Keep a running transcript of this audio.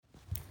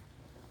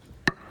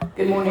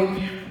Good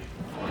morning.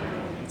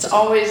 It's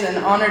always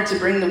an honor to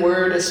bring the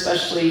word,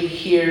 especially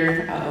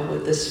here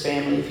with this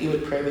family. If you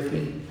would pray with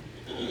me.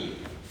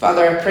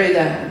 Father, I pray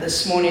that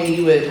this morning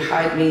you would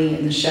hide me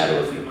in the shadow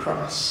of your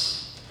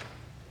cross.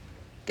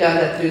 God,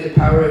 that through the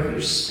power of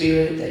your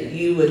Spirit, that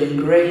you would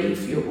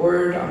engrave your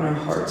word on our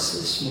hearts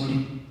this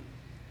morning.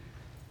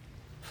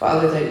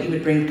 Father, that you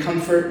would bring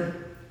comfort,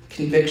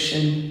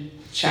 conviction,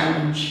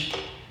 challenge,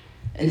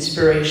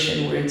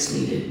 inspiration where it's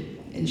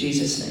needed. In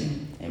Jesus'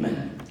 name,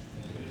 amen.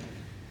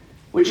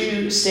 Would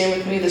you stand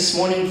with me this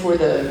morning for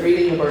the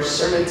reading of our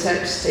sermon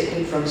text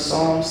taken from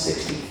Psalm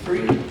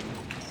 63,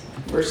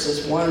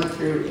 verses 1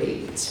 through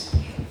 8.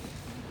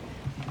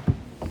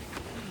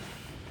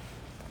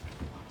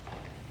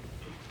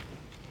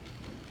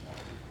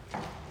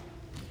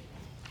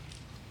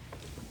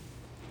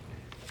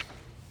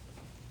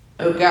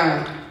 O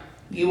God,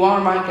 you are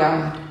my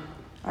God.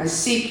 I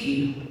seek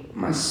you.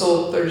 My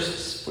soul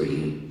thirsts for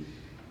you.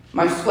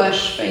 My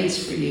flesh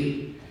faints for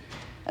you.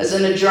 As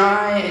in a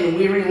dry and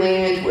weary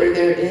land where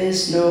there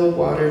is no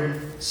water,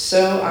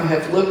 so I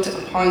have looked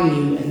upon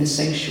you in the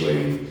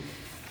sanctuary,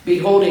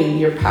 beholding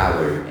your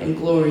power and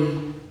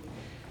glory.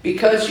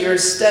 Because your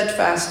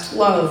steadfast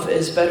love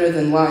is better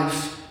than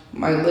life,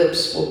 my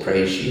lips will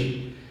praise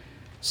you.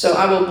 So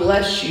I will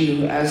bless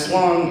you as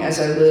long as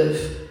I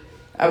live.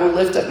 I will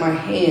lift up my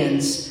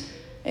hands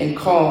and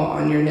call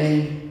on your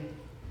name.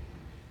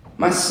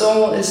 My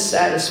soul is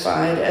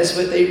satisfied as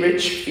with a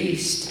rich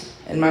feast,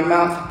 and my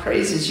mouth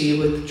praises you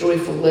with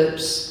joyful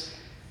lips.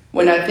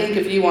 When I think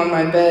of you on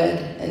my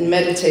bed and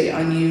meditate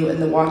on you in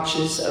the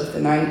watches of the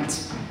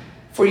night.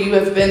 For you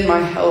have been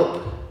my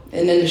help,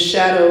 and in the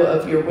shadow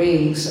of your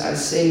wings I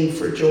sing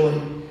for joy.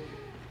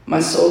 My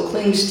soul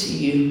clings to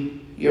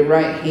you, your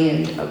right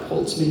hand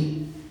upholds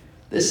me.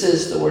 This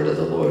is the word of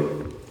the Lord.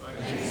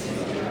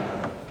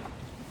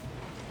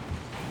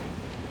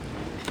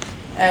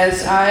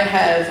 As I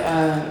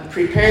have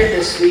prepared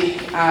this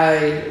week,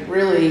 I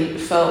really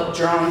felt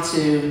drawn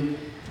to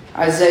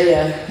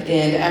Isaiah,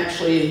 and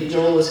actually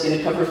Joel was going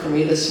to cover for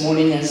me this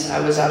morning as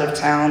I was out of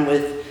town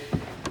with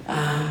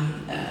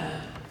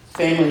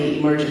family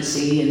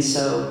emergency,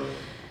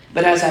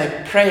 but as I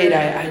prayed,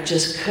 I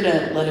just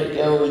couldn't let it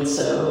go, and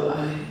so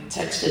I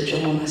texted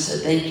Joel and I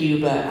said, thank you,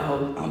 but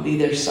I'll be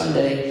there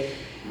Sunday.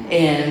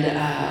 And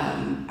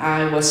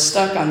I was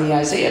stuck on the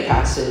Isaiah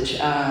passage,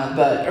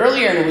 but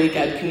earlier in the week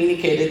I'd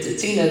communicated to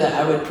Tina that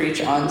I would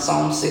preach on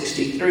Psalm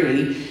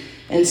 63,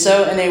 and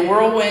so in a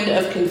whirlwind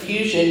of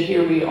confusion,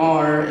 here we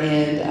are,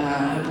 and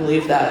I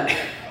believe that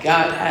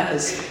God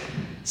has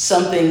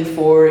something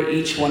for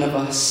each one of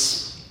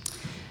us.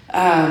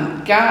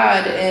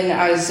 God in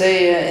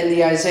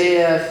the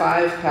Isaiah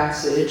 5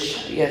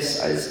 passage,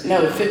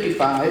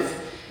 55,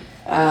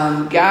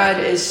 God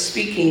is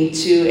speaking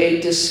to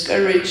a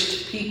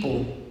discouraged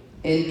people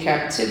in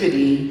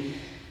captivity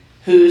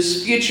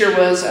whose future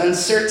was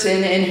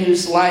uncertain and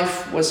whose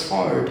life was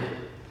hard.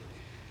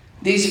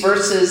 These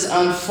verses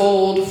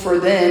unfold for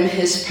them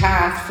his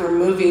path for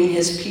moving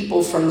his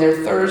people from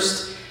their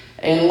thirst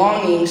and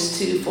longings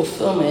to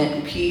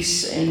fulfillment,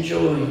 peace, and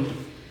joy.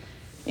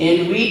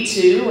 And we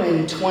too,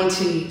 in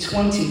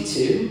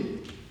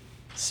 2022,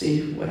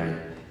 see what I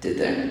did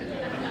there?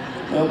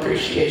 No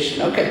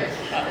appreciation. Okay.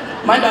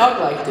 My dog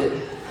liked it.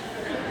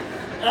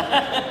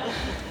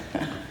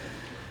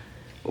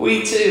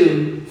 We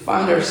too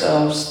find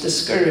ourselves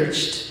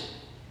discouraged,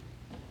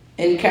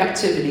 in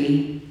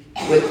captivity,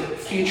 with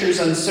futures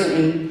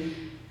uncertain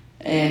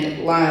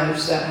and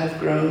lives that have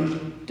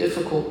grown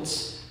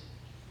difficult.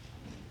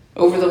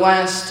 Over the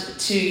last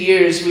 2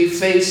 years, we've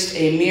faced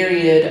a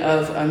myriad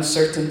of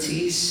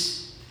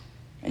uncertainties: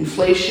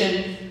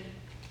 inflation,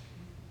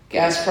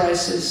 gas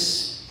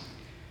prices,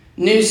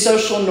 new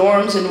social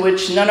norms in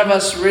which none of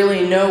us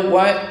really know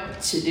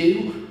what to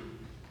do,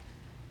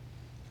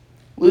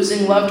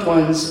 losing loved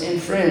ones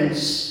and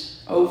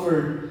friends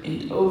over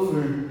and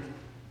over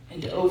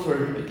and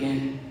over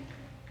again,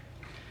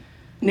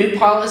 new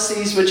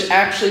policies which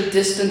actually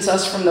distance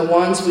us from the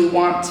ones we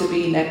want to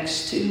be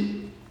next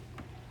to,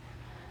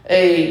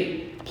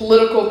 a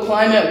political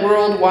climate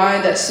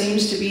worldwide that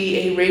seems to be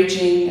a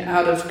raging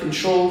out of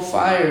control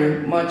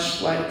fire,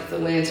 much like the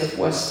lands of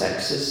West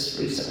Texas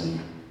recently.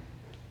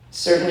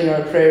 Certainly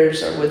our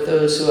prayers are with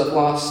those who have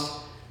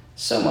lost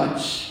so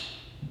much.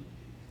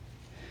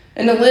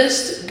 And the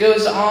list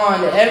goes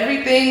on.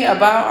 Everything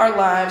about our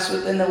lives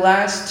within the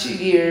last 2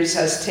 years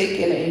has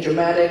taken a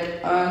dramatic,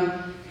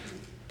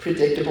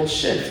 unpredictable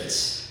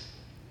shift.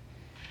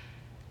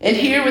 And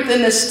here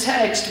within this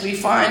text, we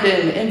find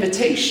an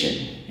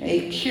invitation,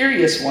 a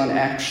curious one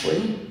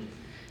actually.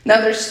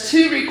 Now there's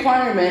 2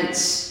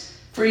 requirements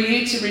for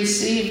you to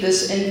receive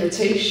this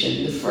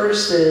invitation. The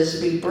first is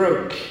be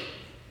broke.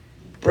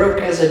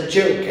 Broke as a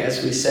joke,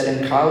 as we said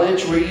in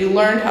college, where you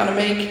learned how to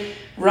make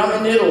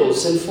ramen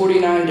noodles in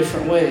 49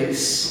 different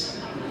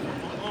ways.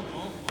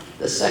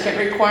 The second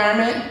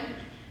requirement,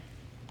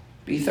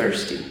 be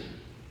thirsty.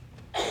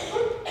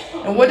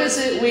 And what is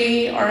it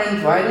we are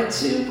invited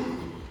to?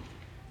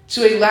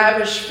 To a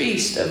lavish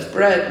feast of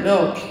bread,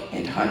 milk,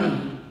 and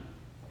honey.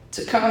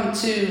 to come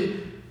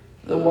to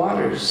the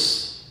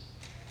waters.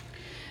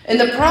 And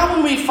the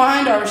problem we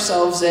find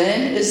ourselves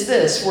in is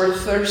this: we're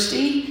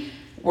thirsty,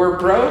 we're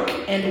broke,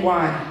 and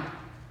why?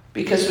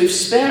 Because we've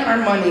spent our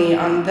money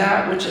on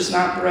that which is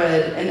not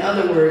bread. In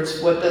other words,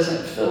 what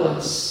doesn't fill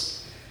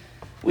us.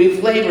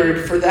 We've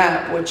labored for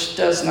that which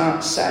does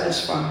not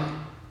satisfy.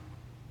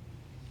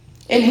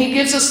 And he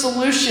gives a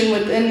solution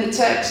within the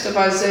text of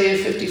Isaiah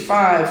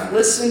 55.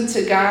 Listen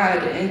to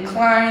God,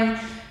 incline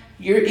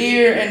your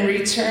ear and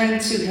return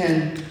to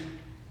him.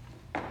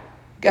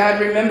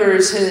 God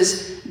remembers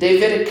his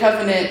Davidic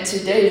covenant to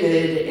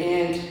David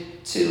and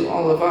to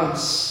all of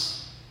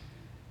us.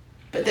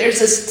 But there's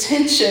this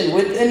tension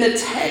within the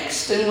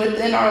text and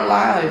within our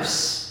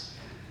lives.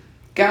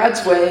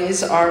 God's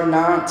ways are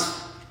not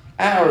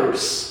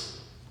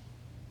ours.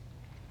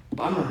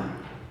 Bummer.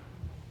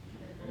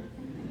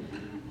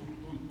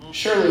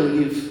 Surely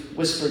you've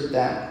whispered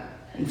that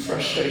in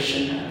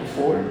frustration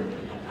before.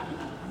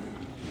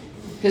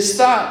 His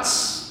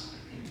thoughts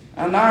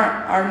are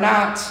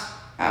not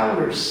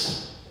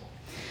ours.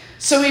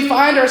 So we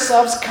find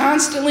ourselves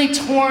constantly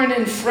torn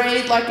and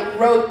frayed like a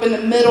rope in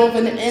the middle of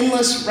an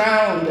endless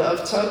round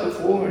of tug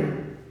of war.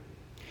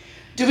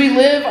 Do we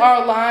live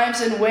our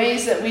lives in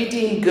ways that we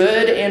deem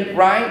good and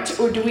right,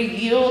 or do we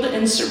yield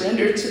and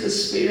surrender to the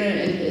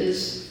Spirit and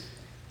his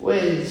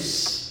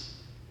ways?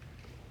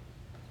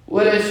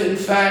 What if, in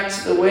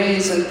fact, the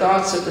ways and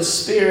thoughts of the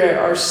Spirit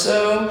are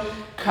so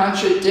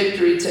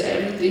contradictory to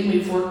everything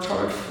we've worked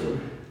hard for?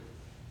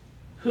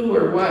 Who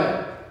or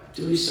what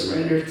do we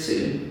surrender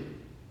to?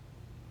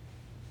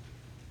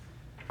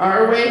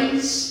 Our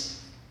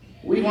ways,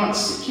 we want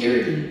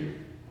security,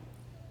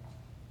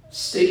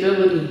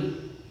 stability,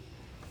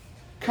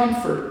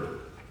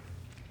 comfort,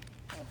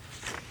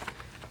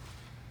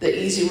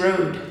 the easy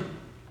road,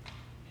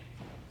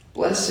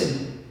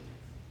 blessing.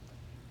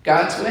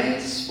 God's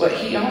ways, what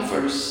he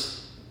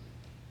offers,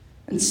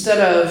 instead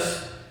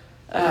of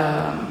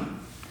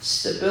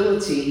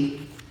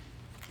stability,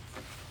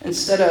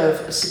 instead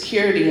of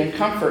security and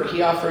comfort,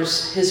 he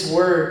offers his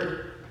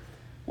word,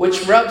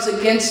 which rubs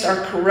against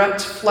our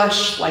corrupt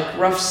flesh like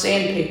rough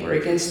sandpaper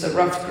against the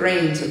rough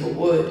grains of a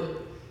wood.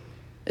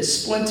 It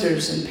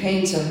splinters and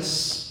pains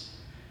us.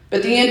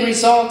 But the end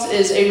result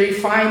is a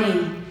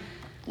refining,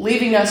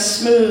 leaving us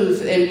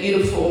smooth and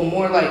beautiful,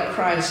 more like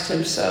Christ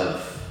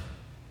himself.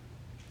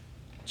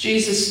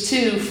 Jesus,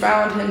 too,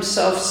 found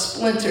himself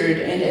splintered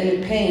and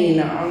in pain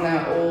on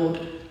that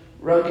old,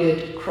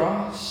 rugged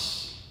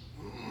cross.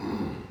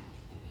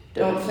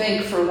 Don't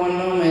think for one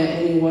moment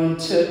anyone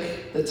took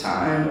the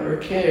time or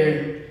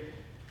care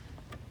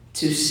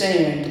to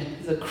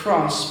sand the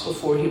cross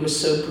before he was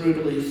so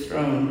brutally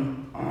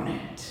thrown on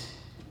it.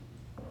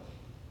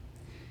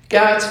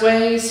 God's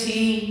ways,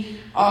 he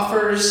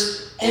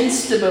offers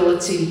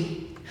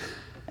instability,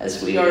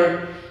 as we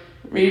are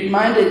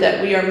reminded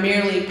that we are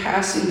merely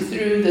passing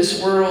through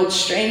this world,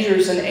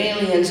 strangers and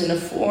aliens in a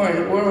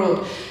foreign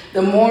world.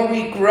 The more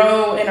we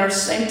grow and are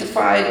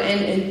sanctified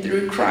in and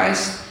through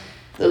Christ,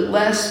 the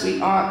less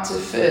we ought to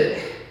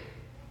fit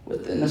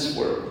within this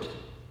world.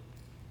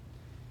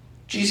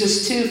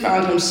 Jesus too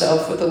found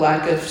himself with a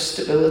lack of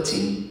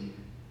stability,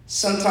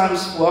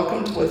 sometimes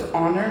welcomed with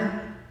honor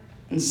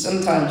and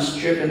sometimes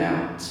driven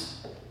out.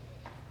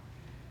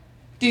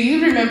 Do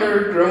you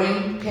remember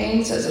growing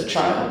pains as a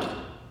child?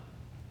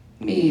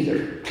 Me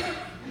either.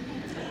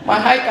 My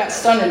height got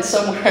stunted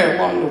somewhere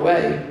along the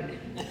way.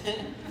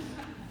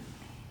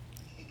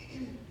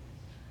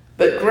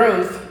 But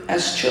growth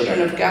as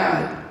children of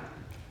God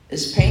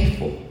is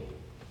painful.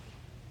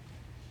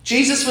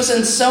 Jesus was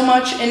in so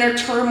much inner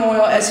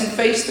turmoil as he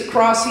faced the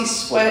cross. He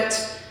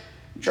sweat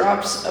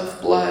drops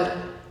of blood.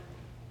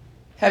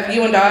 Have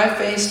you and I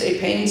faced a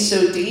pain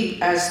so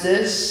deep as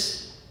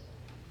this?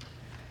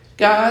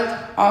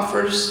 God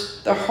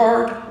offers the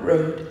hard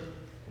road,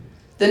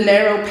 the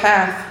narrow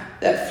path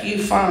that few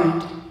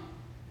find.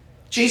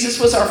 Jesus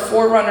was our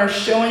forerunner,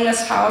 showing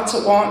us how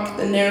to walk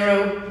the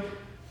narrow,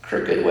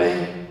 crooked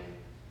way.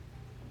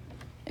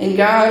 And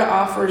God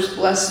offers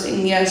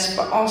blessing, yes,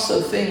 but also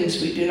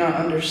things we do not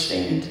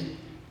understand.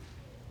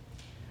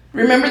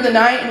 Remember the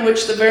night in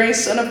which the very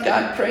Son of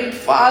God prayed,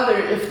 Father,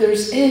 if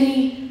there's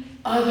any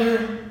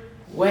other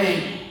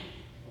way,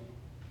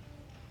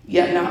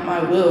 yet not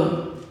my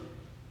will,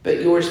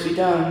 but yours be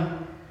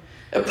done.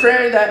 A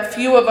prayer that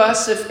few of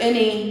us, if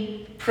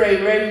any,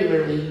 pray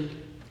regularly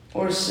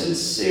or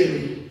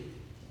sincerely.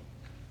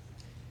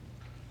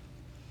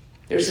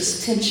 There's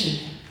this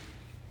tension.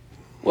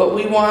 What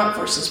we want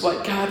versus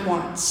what God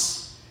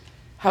wants.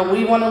 How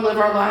we want to live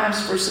our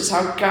lives versus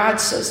how God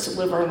says to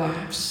live our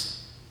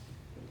lives.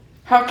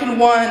 How can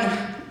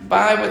one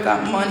buy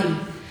without money?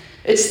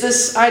 It's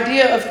this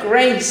idea of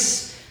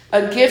grace,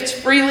 a gift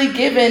freely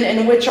given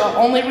in which our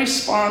only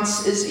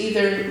response is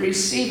either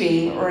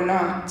receiving or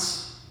not.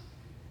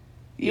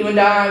 You and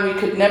I, we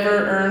could never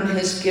earn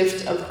his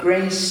gift of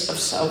grace, of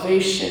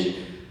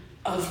salvation,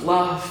 of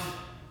love.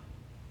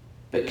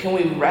 But can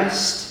we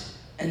rest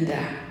in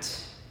that?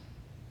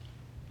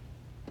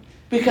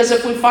 Because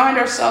if we find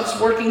ourselves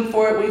working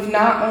for it, we've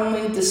not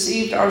only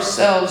deceived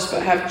ourselves,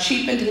 but have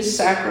cheapened his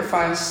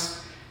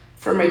sacrifice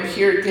from a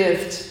pure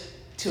gift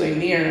to a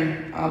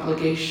mere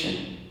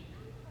obligation.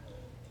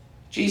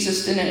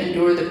 Jesus didn't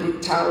endure the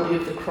brutality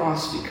of the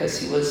cross because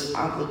he was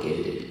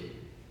obligated.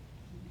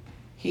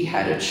 He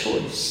had a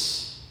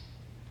choice.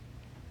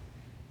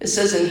 It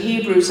says in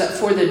Hebrews that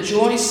for the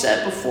joy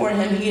set before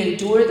him, he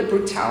endured the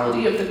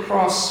brutality of the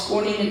cross,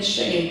 scorning its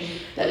shame.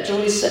 That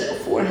joy set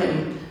before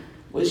him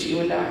was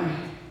you and I.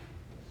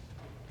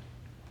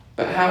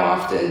 But how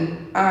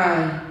often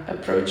I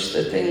approach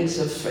the things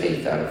of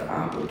faith out of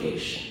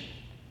obligation.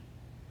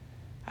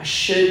 I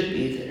should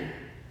be there.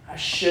 I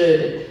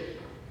should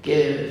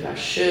give. I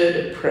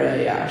should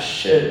pray. I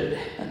should.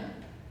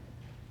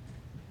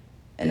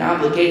 An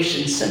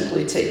obligation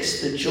simply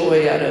takes the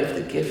joy out of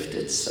the gift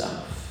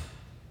itself.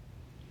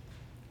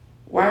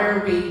 Why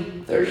are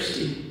we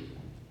thirsty?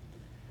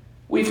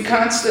 We've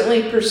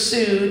constantly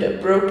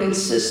pursued broken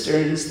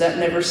cisterns that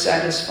never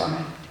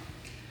satisfy,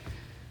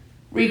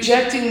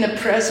 rejecting the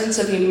presence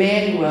of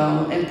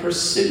Emmanuel in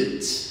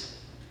pursuit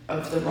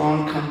of the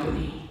wrong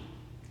company,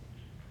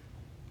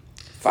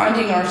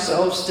 finding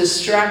ourselves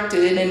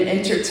distracted and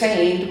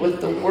entertained with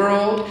the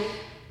world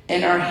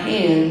in our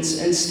hands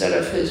instead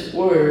of his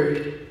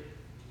word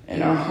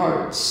in our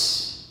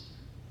hearts,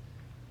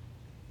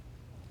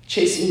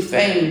 chasing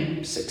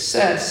fame,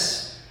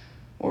 success,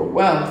 or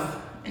wealth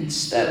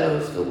instead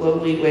of the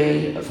lowly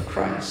way of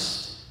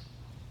Christ.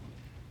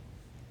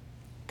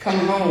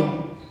 Come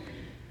home,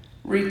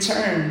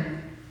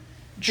 return,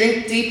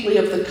 drink deeply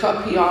of the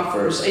cup he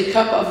offers, a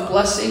cup of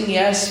blessing,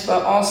 yes,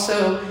 but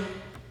also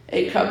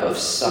a cup of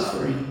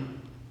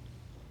suffering.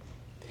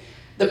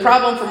 The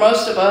problem for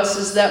most of us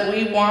is that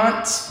we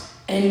want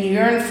and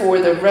yearn for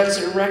the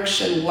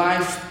resurrection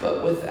life,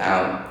 but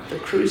without the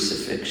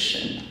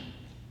crucifixion.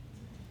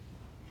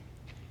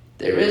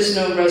 There is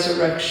no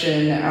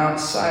resurrection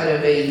outside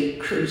of a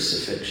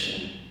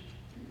crucifixion.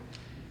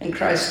 And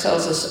Christ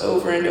tells us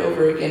over and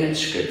over again in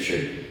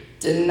Scripture,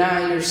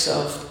 deny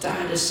yourself,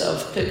 die to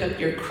self, pick up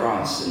your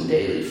cross, and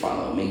daily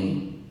follow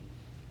me.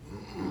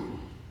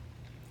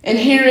 And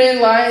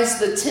herein lies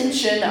the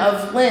tension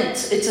of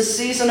Lent. It's a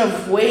season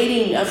of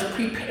waiting, of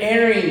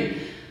preparing,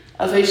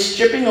 of a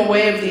stripping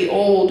away of the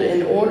old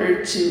in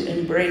order to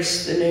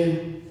embrace the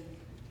new.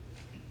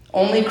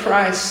 Only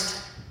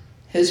Christ,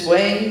 his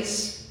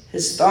ways,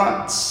 his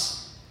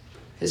thoughts,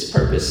 his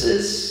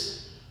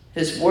purposes,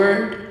 his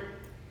word,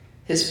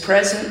 his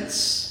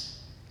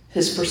presence,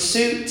 his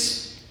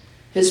pursuit,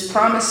 his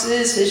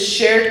promises, his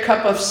shared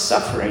cup of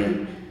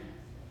suffering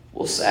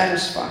will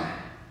satisfy.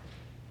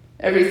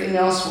 Everything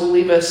else will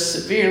leave us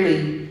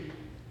severely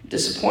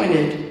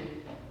disappointed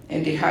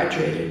and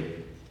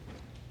dehydrated.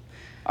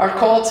 Our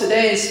call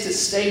today is to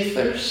stay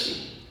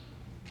thirsty.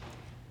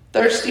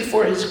 Thirsty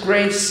for his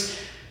grace,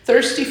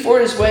 thirsty for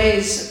his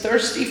ways,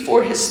 thirsty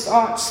for his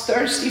thoughts,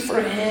 thirsty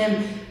for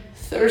him,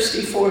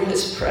 thirsty for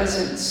his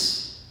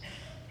presence,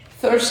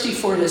 thirsty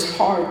for his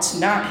heart,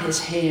 not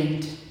his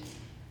hand.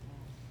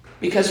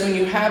 Because when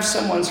you have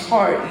someone's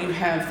heart, you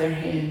have their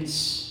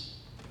hands.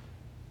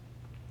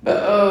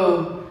 But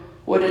oh,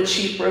 what a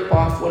cheap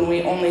ripoff when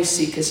we only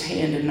seek his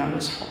hand and not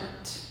his heart.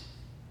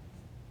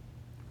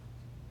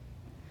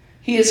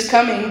 He is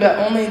coming, but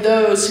only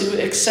those who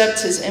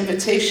accept his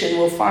invitation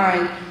will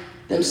find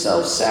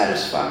themselves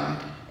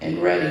satisfied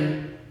and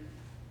ready.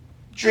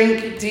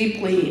 Drink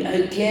deeply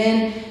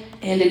again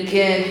and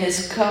again.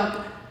 His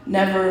cup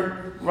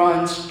never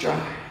runs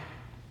dry.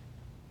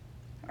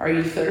 Are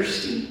you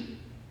thirsty?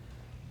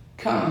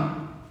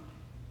 Come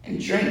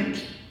and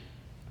drink.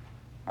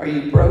 Are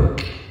you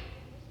broke?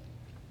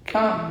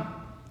 Come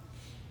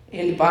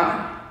and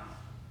buy.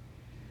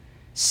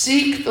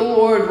 Seek the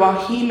Lord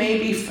while he may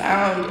be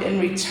found and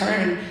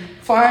return.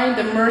 Find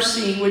the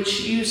mercy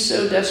which you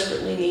so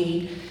desperately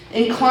need.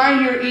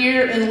 Incline your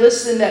ear and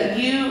listen that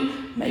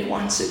you may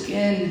once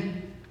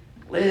again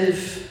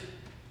live.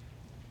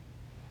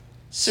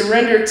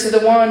 Surrender to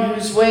the one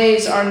whose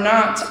ways are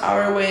not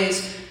our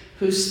ways,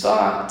 whose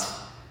thoughts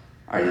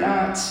are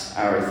not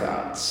our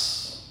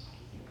thoughts.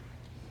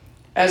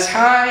 As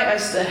high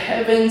as the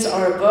heavens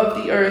are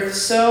above the earth,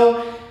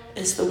 so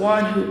is the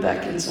one who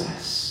beckons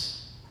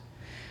us.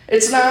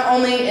 It's not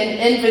only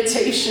an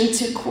invitation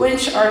to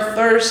quench our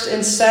thirst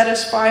and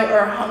satisfy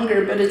our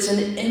hunger, but it's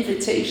an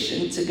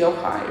invitation to go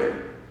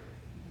higher,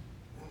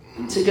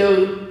 to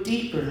go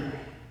deeper,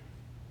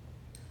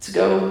 to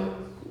go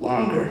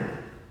longer.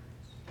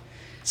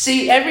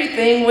 See,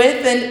 everything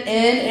with and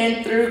in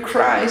and through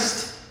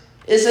Christ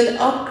is an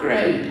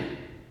upgrade.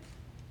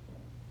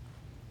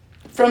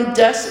 From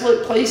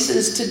desolate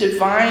places to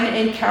divine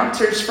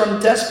encounters, from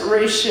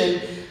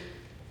desperation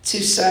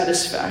to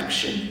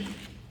satisfaction.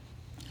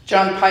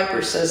 John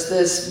Piper says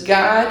this: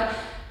 God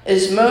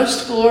is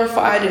most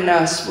glorified in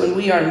us when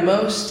we are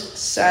most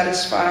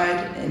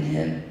satisfied in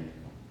him.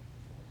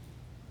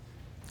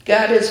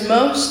 God is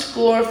most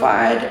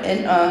glorified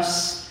in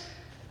us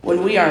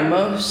when we are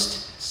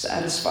most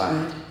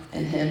satisfied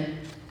in him.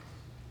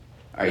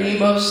 Are you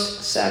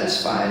most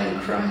satisfied in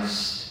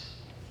Christ?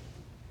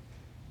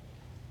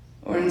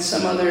 or in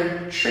some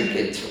other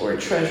trinket or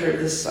treasure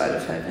this side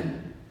of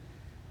heaven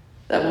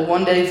that will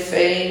one day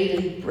fade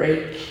and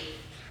break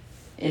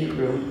and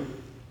ruin.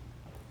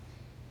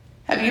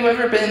 Have you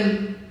ever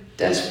been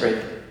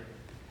desperate?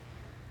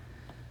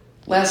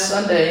 Last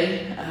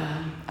Sunday,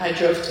 I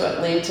drove to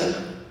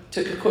Atlanta,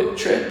 took a quick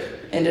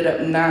trip, ended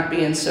up not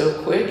being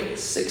so quick,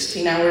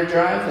 16-hour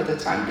drive with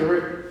a time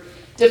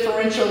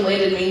differential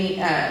landed me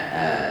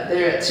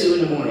there at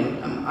 2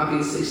 a.m. I'm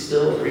obviously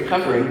still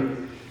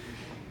recovering.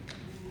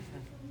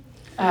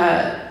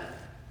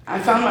 I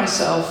found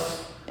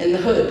myself in the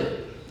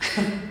hood.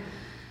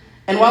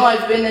 And while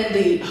I've been in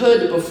the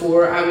hood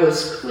before, I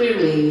was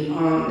clearly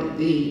on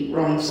the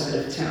wrong side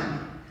of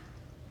town,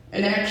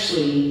 and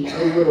actually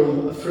a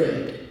little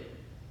afraid.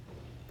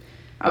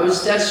 I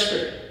was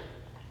desperate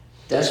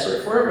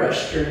for a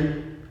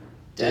restroom,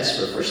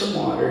 desperate for some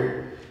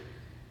water,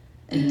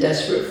 and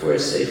desperate for a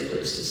safe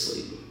place to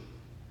sleep.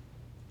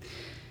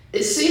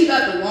 It seemed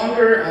that the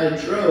longer I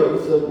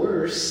drove, the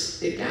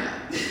worse it got.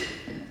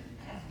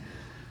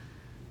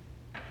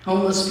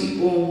 Homeless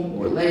people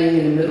were laying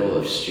in the middle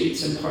of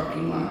streets and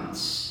parking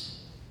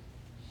lots.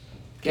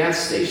 Gas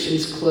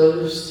stations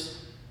closed.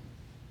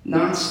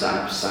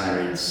 Non-stop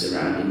sirens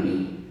surrounding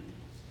me.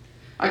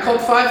 I called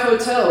 5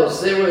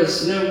 hotels. There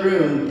was no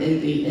room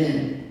in the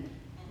inn.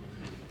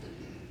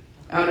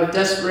 Out of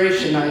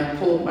desperation, I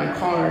pulled my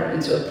car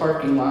into a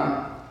parking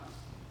lot,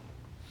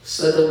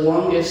 said the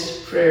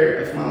longest prayer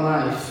of my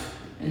life,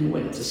 and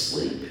went to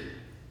sleep.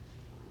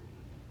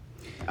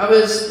 I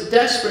was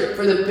desperate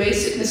for the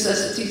basic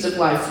necessities of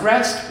life: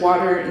 rest,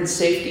 water, and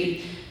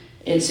safety,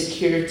 and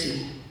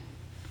security.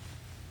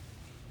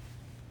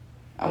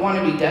 I want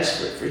to be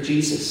desperate for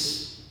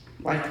Jesus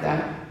like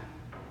that.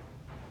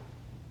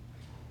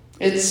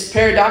 It's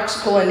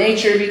paradoxical in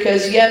nature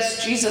because,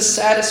 yes, Jesus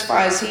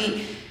satisfies.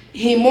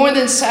 He more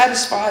than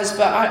satisfies,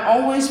 but I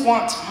always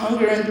want to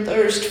hunger and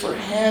thirst for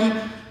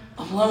him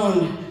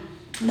alone.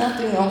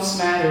 Nothing else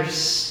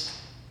matters.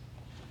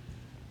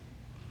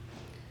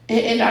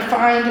 And I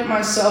find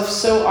myself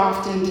so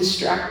often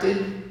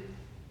distracted,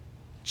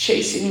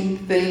 chasing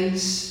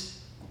things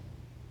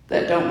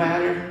that don't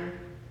matter.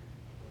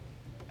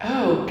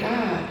 Oh,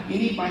 God, you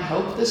need my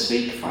help this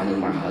week finding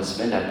my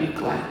husband? I'd be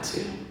glad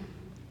to.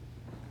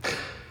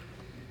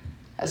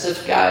 As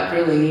if God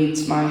really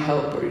needs my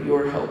help or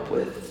your help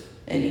with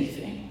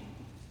anything.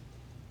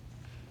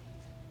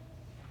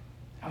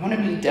 I want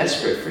to be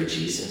desperate for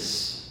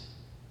Jesus,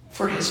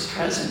 for his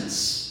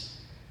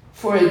presence,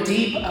 for a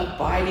deep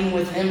abiding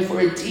with him, for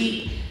a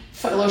deep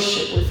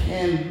fellowship with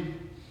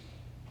him.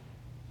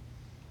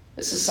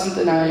 This is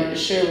something I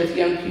share with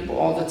young people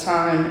all the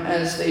time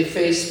as they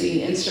face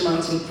the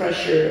insurmounting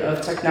pressure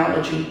of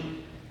technology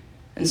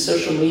and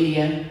social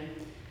media.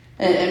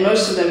 And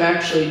most of them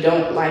actually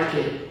don't like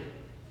it,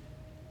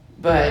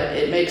 but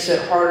it makes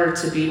it harder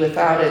to be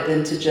without it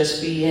than to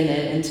just be in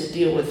it and to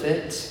deal with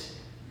it.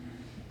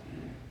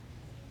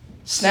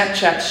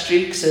 Snapchat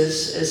streaks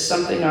is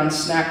something on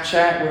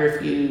Snapchat where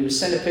if you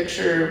send a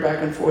picture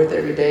back and forth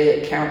every day,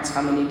 it counts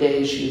how many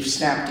days you've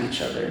snapped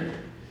each other.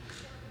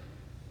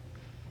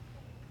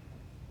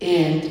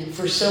 And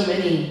for so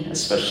many,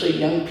 especially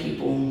young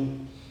people,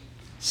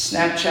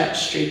 Snapchat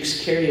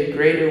streaks carry a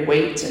greater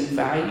weight and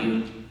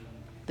value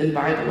than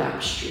Bible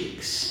app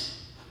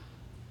streaks.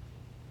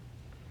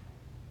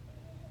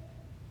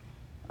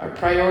 Our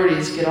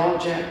priorities get all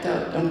jacked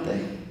up, don't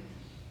they?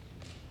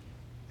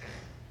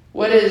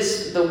 What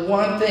is the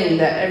one thing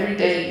that every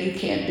day you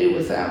can't do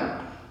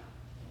without?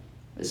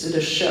 Is it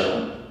a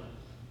show?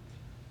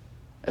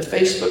 A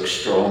Facebook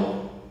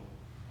stroll?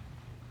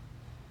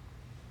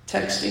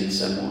 Texting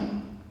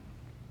someone?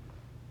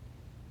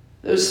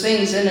 Those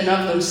things in and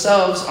of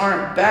themselves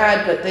aren't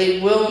bad, but they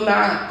will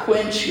not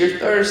quench your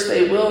thirst.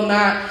 They will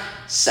not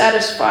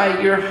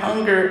satisfy your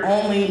hunger.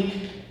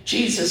 Only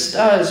Jesus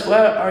does.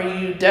 What are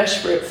you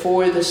desperate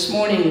for this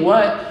morning?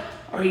 What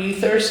are you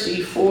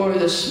thirsty for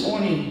this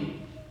morning?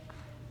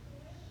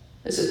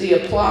 Is it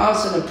the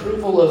applause and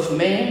approval of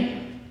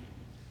man?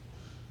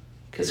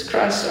 Because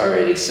Christ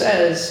already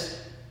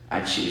says,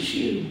 I choose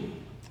you.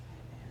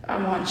 I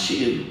want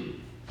you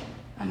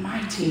on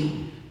my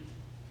team.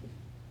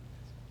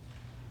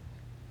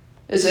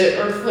 Is it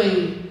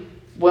earthly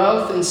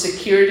wealth and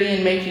security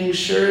and making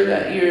sure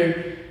that your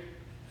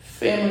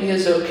family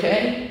is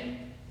okay?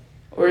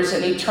 Or is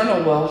it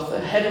eternal wealth, a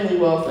heavenly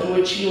wealth in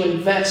which you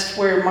invest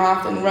where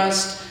moth and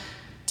rust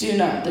do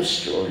not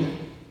destroy?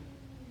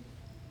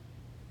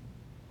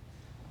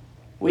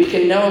 We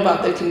can know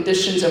about the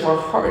conditions of our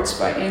hearts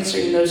by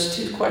answering those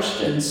two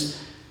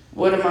questions.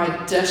 What am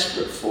I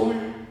desperate for?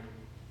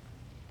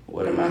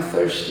 What am I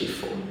thirsty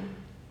for?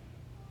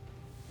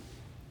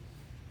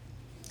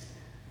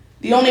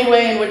 The only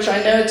way in which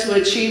I know to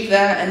achieve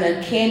that in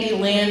a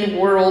Candyland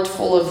world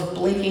full of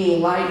blinking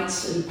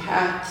lights and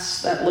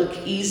paths that look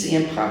easy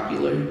and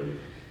popular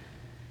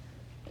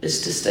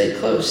is to stay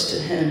close to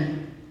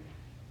him.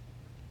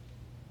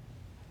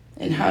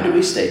 And how do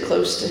we stay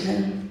close to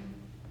him?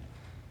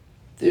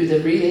 Through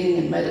the reading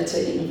and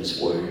meditating of his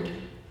word,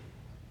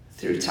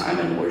 through time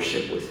and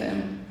worship with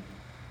him,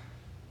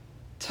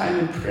 time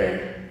in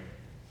prayer,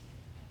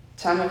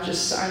 time of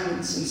just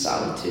silence and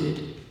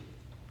solitude,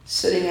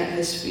 sitting at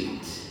his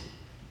feet.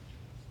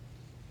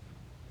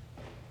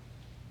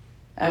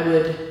 I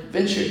would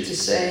venture to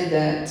say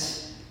that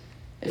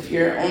if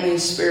your only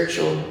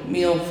spiritual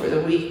meal for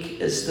the week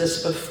is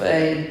this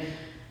buffet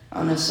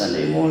on a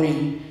Sunday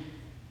morning,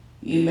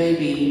 you may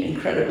be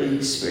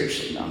incredibly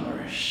spiritually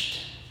malnourished.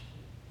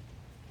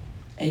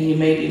 And you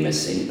may be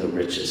missing the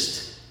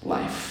richest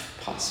life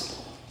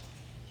possible.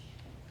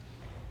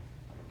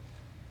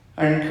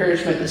 Our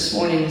encouragement this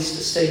morning is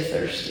to stay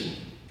thirsty.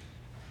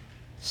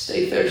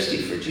 Stay thirsty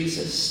for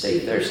Jesus. Stay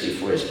thirsty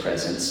for his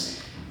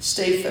presence.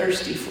 Stay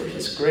thirsty for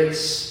his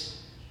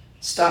grace.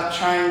 Stop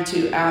trying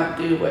to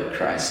outdo what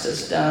Christ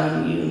has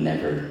done. You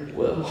never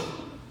will.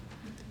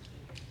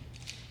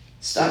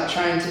 Stop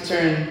trying to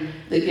turn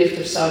the gift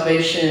of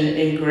salvation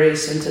and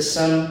grace into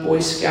some Boy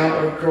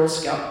Scout or Girl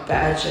Scout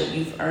badge that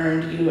you've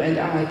earned. You and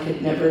I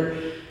could never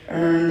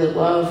earn the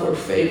love or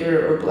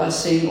favor or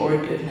blessing or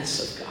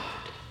goodness of God.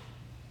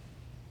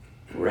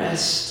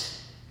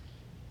 Rest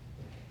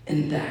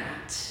in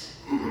that.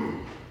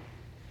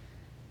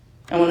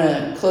 I want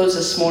to close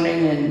this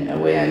morning in a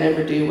way I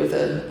never do, with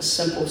a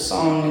simple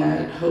song, and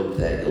I hope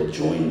that you'll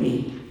join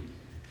me.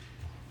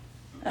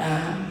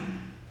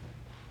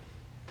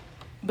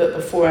 But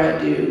before I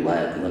do,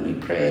 let me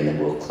pray, and then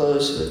we'll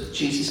close with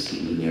Jesus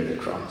Keep Me Near the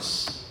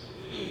Cross.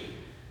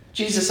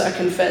 Jesus, I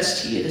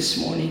confess to you this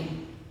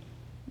morning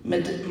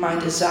my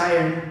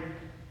desire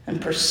and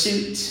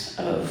pursuit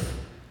of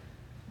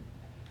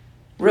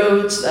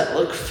roads that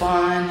look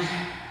fun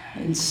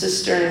and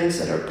cisterns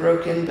that are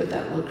broken but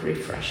that look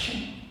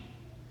refreshing.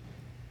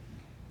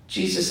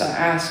 Jesus, I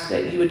ask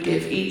that you would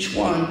give each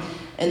one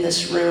in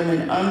this room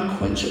an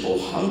unquenchable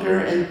hunger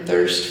and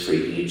thirst for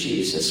you,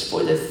 Jesus,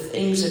 for the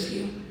things of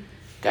you.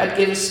 God,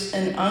 give us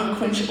an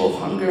unquenchable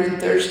hunger and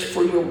thirst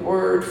for your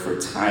word, for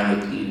time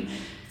with you,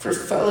 for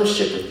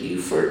fellowship with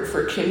you,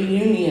 for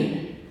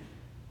communion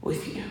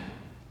with you.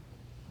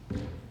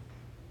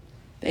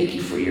 Thank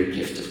you for your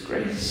gift of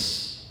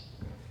grace.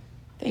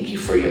 Thank you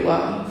for your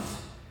love.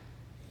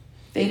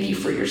 Thank you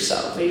for your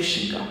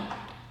salvation, God.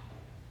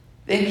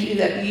 Thank you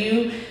that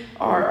you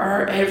are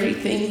our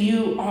everything.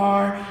 You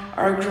are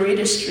our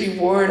greatest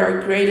reward,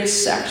 our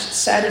greatest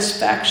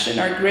satisfaction,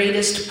 our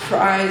greatest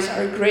prize,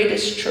 our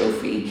greatest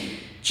trophy.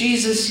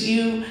 Jesus,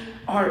 you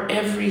are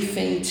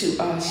everything to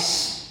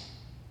us.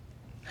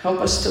 Help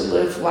us to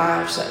live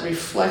lives that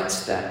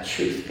reflect that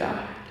truth,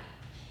 God.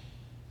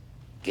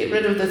 Get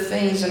rid of the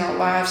things in our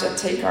lives that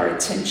take our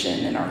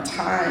attention and our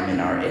time and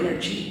our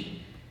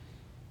energy.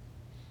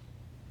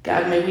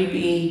 God, may we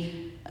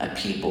be a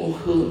people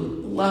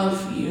who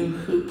love you,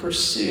 who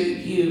pursue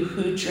you,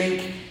 who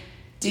drink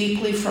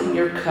deeply from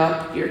your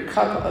cup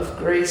of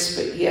grace,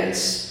 but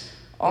yes,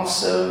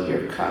 also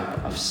your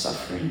cup of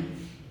suffering.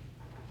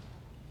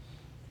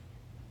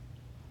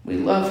 We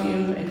love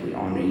you and we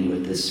honor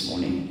you this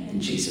morning.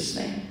 In Jesus'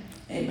 name,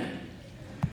 amen.